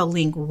 We have a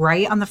link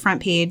right on the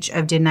front page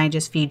of Didn't I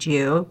Just Feed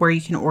You where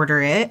you can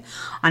order it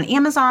on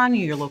Amazon or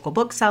your local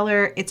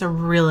bookseller. It's a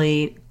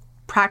really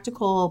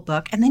practical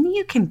book, and then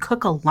you can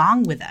cook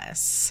along with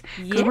us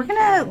because we're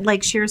gonna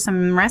like share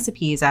some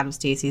recipes out of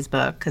Stacy's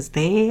book because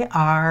they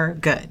are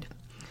good.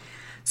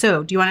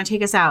 So do you want to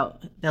take us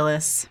out,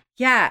 Phyllis?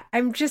 Yeah,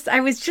 I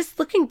was just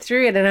looking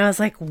through it and I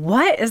was like,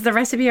 what is the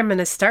recipe I'm going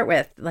to start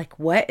with? Like,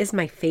 what is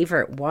my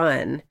favorite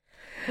one?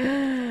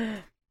 You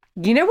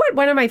know what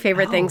one of my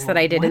favorite things that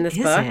I did in this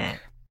book?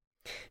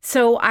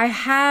 So I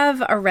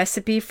have a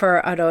recipe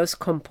for arroz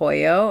con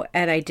pollo,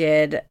 and I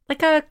did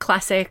like a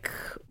classic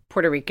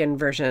Puerto Rican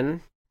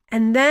version.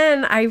 And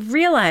then I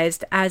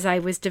realized as I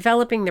was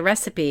developing the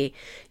recipe,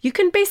 you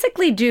can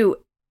basically do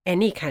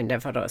any kind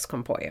of arroz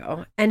con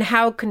pollo, and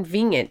how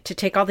convenient to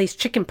take all these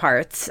chicken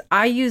parts.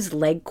 I use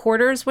leg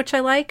quarters, which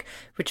I like,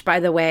 which by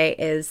the way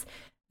is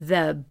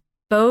the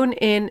bone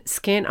in,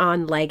 skin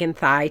on, leg and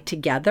thigh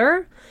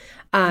together.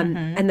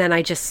 And then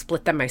I just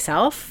split them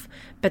myself.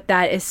 But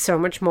that is so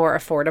much more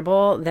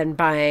affordable than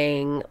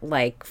buying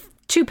like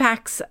 2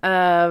 packs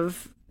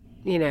of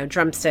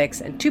drumsticks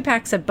and 2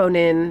 packs of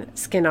bone-in,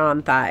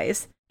 skin-on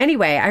thighs.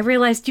 Anyway, I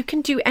realized you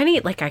can do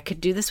I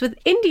could do this with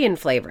Indian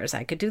flavors.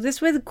 I could do this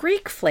with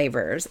Greek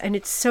flavors. And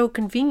it's so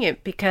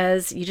convenient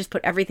because you just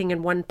put everything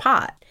in one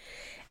pot.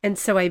 And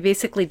so I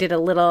basically did a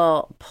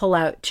little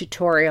pull-out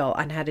tutorial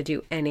on how to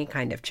do any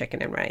kind of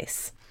chicken and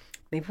rice.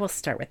 Maybe we'll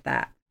start with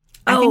that.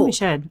 I think we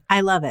should.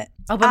 I love it.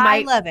 Oh, but I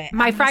love it.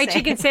 My fried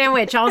chicken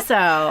sandwich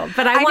also.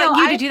 But I want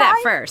you to do that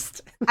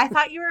first. I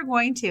thought you were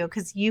going to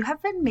because you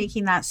have been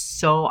making that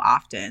so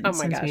often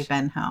since we've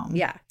been home.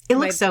 Yeah. It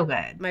looks so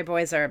good. My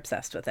boys are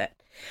obsessed with it.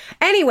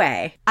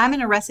 Anyway. I'm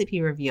going to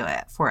recipe review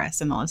it for us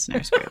in the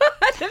listeners group.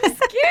 I'm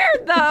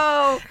scared,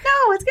 though.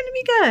 No, it's going to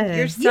be good.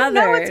 You're Southern.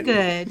 You know it's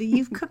good.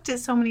 You've cooked it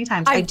so many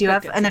times. I do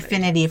have an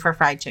affinity for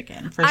fried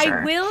chicken, for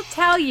sure. I will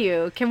tell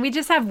you, can we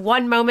just have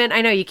one moment?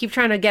 I know you keep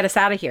trying to get us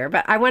out of here,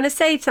 but I want to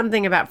say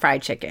something about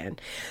fried chicken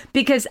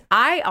because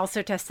I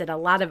also tested a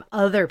lot of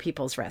other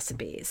people's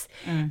recipes.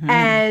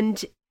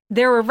 And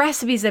there were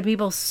recipes that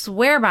people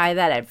swear by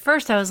that at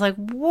first I was like,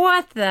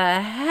 what the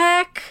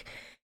heck?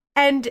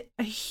 And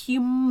a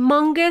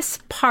humongous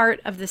part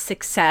of the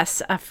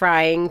success of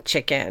frying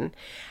chicken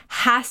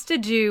has to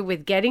do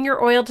with getting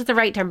your oil to the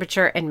right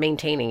temperature and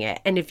maintaining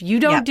it. And if you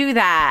don't do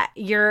that,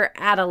 you're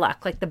out of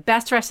luck. Like the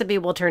best recipe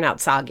will turn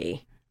out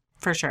soggy.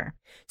 For sure.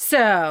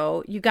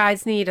 So you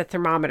guys need a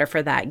thermometer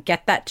for that.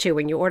 Get that too.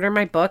 When you order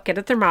my book, get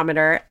a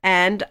thermometer.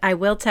 And I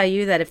will tell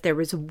you that if there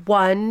was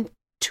one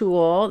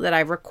tool that I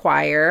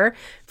require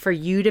for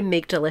you to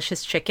make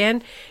delicious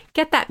chicken,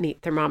 get that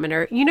meat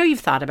thermometer. You know, you've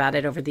thought about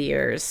it over the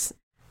years.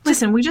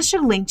 Listen, we just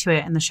should link to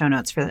it in the show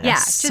notes for this. Yeah,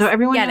 so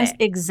everyone knows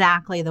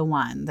exactly the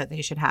one that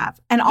they should have.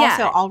 And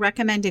also, I'll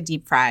recommend a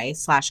deep fry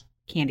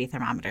 / candy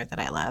thermometer that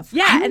I love.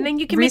 Yeah, and then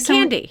you can make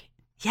candy.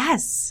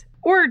 Yes.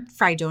 Or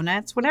fried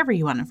donuts, whatever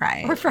you want to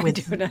fry. Or fried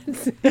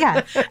donuts.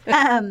 Yeah.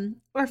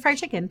 Or fried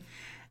chicken.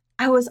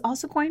 I was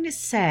also going to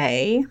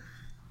say,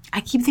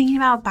 I keep thinking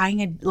about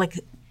buying a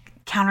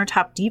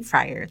countertop deep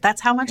fryer.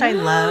 That's how much I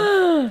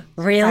love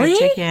really?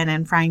 Fried chicken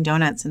and frying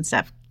donuts and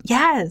stuff.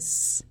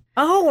 Yes.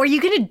 Oh, are you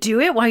going to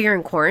do it while you're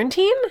in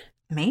quarantine?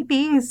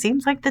 Maybe. It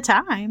seems like the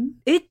time.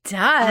 It does.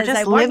 I'm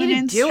just living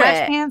in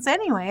stretch pants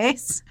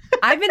anyways.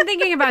 I've been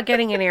thinking about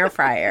getting an air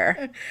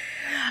fryer.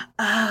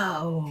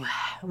 Oh,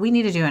 We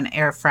need to do an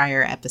air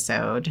fryer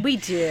episode. We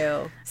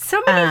do.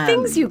 So many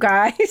things, you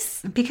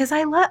guys. Because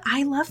I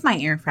love my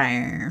air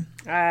fryer.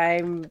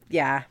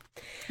 Yeah.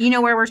 You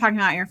know where we're talking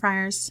about air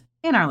fryers?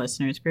 In our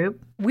listeners group.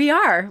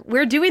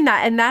 We're doing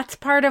that, and that's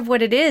part of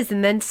what it is.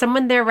 And then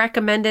someone there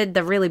recommended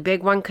the really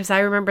big one, because I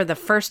remember the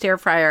first air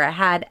fryer I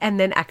had and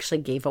then actually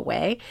gave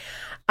away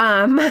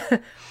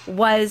it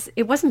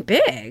wasn't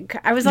big.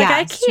 I was like,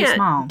 I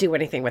can't do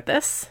anything with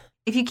this.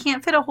 If you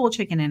can't fit a whole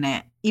chicken in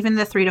it, even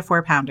the 3 to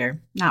 4 pounder,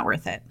 not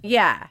worth it.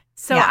 Yeah.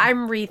 So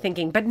I'm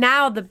rethinking. But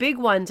now the big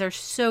ones are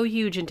so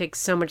huge and take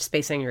so much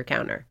space on your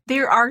counter.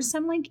 There are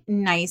some like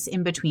nice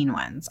in-between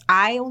ones.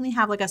 I only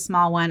have like a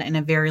small one and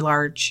a very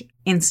large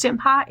Instant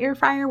Pot air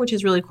fryer, which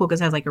is really cool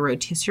because it has like a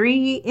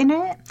rotisserie in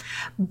it.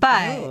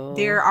 But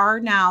there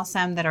are now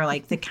some that are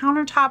like the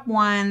countertop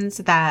ones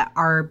that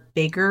are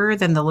bigger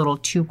than the little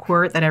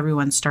 2-quart that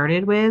everyone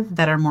started with,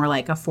 that are more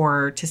like a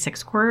 4 to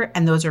 6 quart.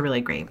 And those are really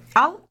great.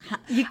 I'll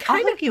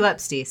hook you up,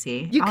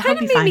 Stacey. You kind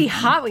of made me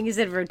hot when you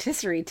said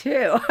rotisserie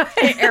too.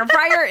 Air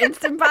fryer,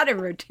 Instant Pot,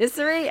 and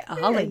rotisserie.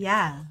 All of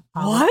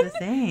the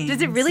things.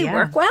 Does it really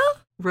work well?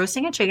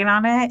 Roasting a chicken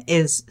on it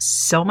is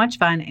so much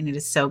fun, and it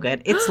is so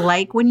good. It's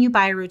like when you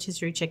buy a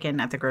rotisserie chicken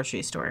at the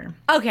grocery store.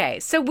 Okay,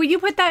 so will you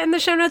put that in the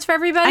show notes for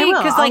everybody? I will.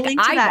 I'll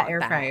link to that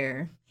air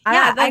fryer.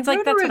 Yeah, I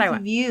wrote a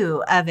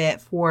review of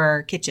it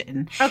for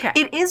Kitchen. Okay.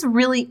 It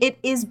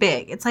is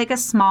big. It's like a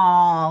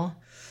small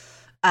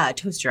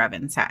toaster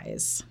oven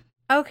size.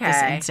 Okay.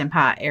 This Instant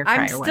Pot air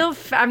fryer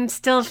I'm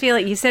still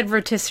feeling, you said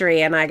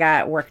rotisserie and I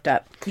got worked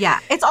up. Yeah.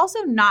 It's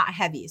also not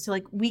heavy. So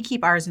like we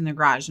keep ours in the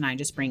garage and I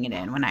just bring it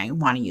in when I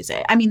want to use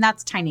it. I mean,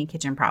 that's tiny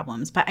kitchen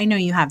problems, but I know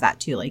you have that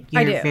too. Like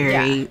your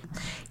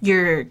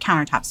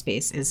countertop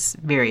space is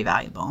very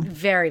valuable.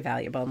 Very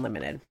valuable and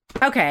limited.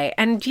 Okay.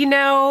 And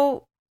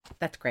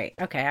that's great.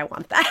 Okay, I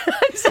want that.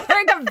 I'm sorry,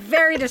 I got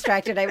very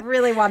distracted. I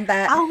really want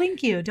that. I'll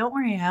link you. Don't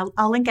worry.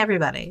 I'll link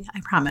everybody. I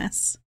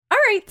promise. All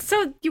right.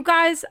 So you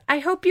guys, I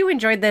hope you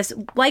enjoyed this.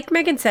 Like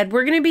Megan said,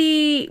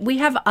 we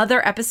have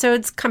other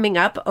episodes coming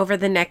up over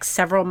the next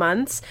several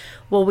months.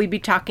 We'll be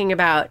talking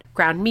about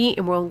ground meat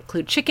and we'll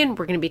include chicken.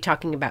 We're going to be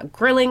talking about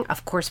grilling.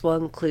 Of course, we'll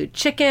include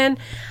chicken.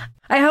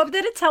 I hope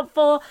that it's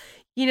helpful.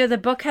 The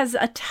book has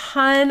a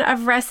ton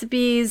of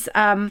recipes.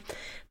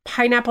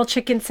 Pineapple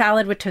chicken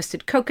salad with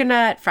toasted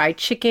coconut, fried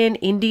chicken,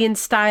 Indian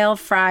style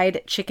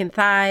fried chicken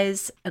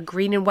thighs, a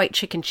green and white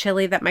chicken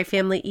chili that my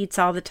family eats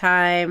all the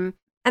time.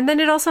 And then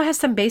it also has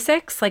some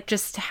basics, like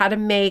just how to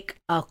make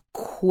a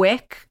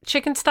quick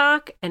chicken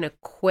stock and a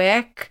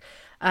quick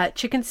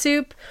chicken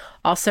soup.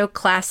 Also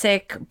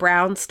classic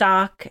brown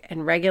stock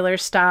and regular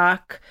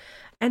stock.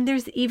 And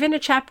there's even a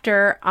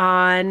chapter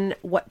on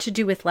what to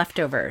do with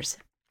leftovers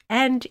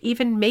and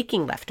even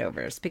making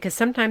leftovers, because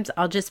sometimes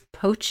I'll just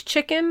poach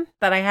chicken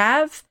that I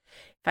have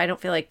if I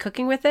don't feel like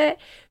cooking with it,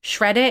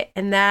 shred it,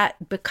 and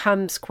that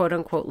becomes quote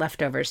unquote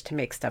leftovers to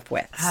make stuff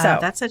with. So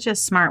that's such a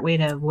smart way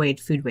to avoid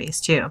food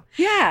waste too.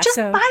 Yeah. Just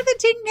buy the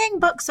Ding Dang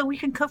book so we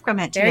can cook from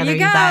it together, there you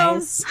go.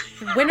 guys.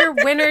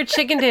 Winner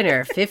chicken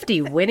dinner.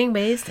 50 winning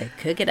ways to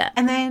cook it up.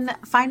 And then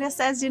find us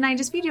as Didn't I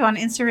Just Feed You on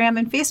Instagram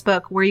and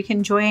Facebook, where you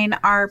can join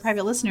our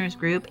private listeners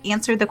group,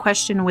 answer the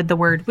question with the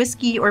word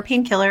whiskey or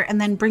painkiller, and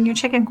then bring your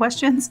chicken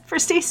questions for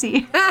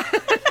Stacey.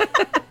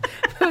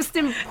 Most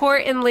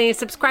importantly,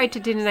 subscribe to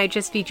Didn't I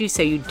Just Feed You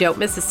so you don't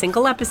miss a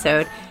single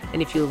episode.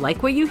 And if you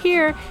like what you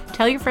hear,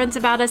 tell your friends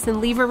about us and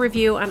leave a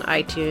review on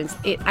iTunes.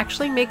 It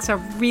actually makes a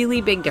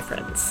really big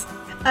difference.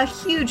 A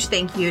huge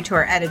thank you to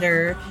our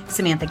editor,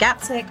 Samantha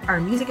Gapsick.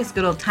 Our music is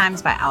Good Old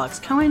Times by Alex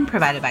Cohen,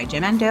 provided by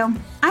Jim Endo.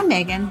 I'm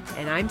Megan.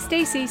 And I'm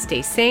Stacey.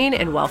 Stay sane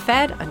and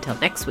well-fed until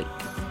next week.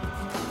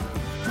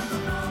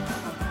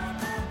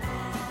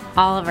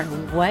 Oliver,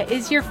 what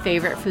is your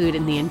favorite food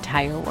in the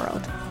entire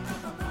world?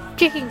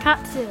 Chicken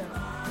katsu.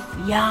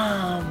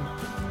 Yum.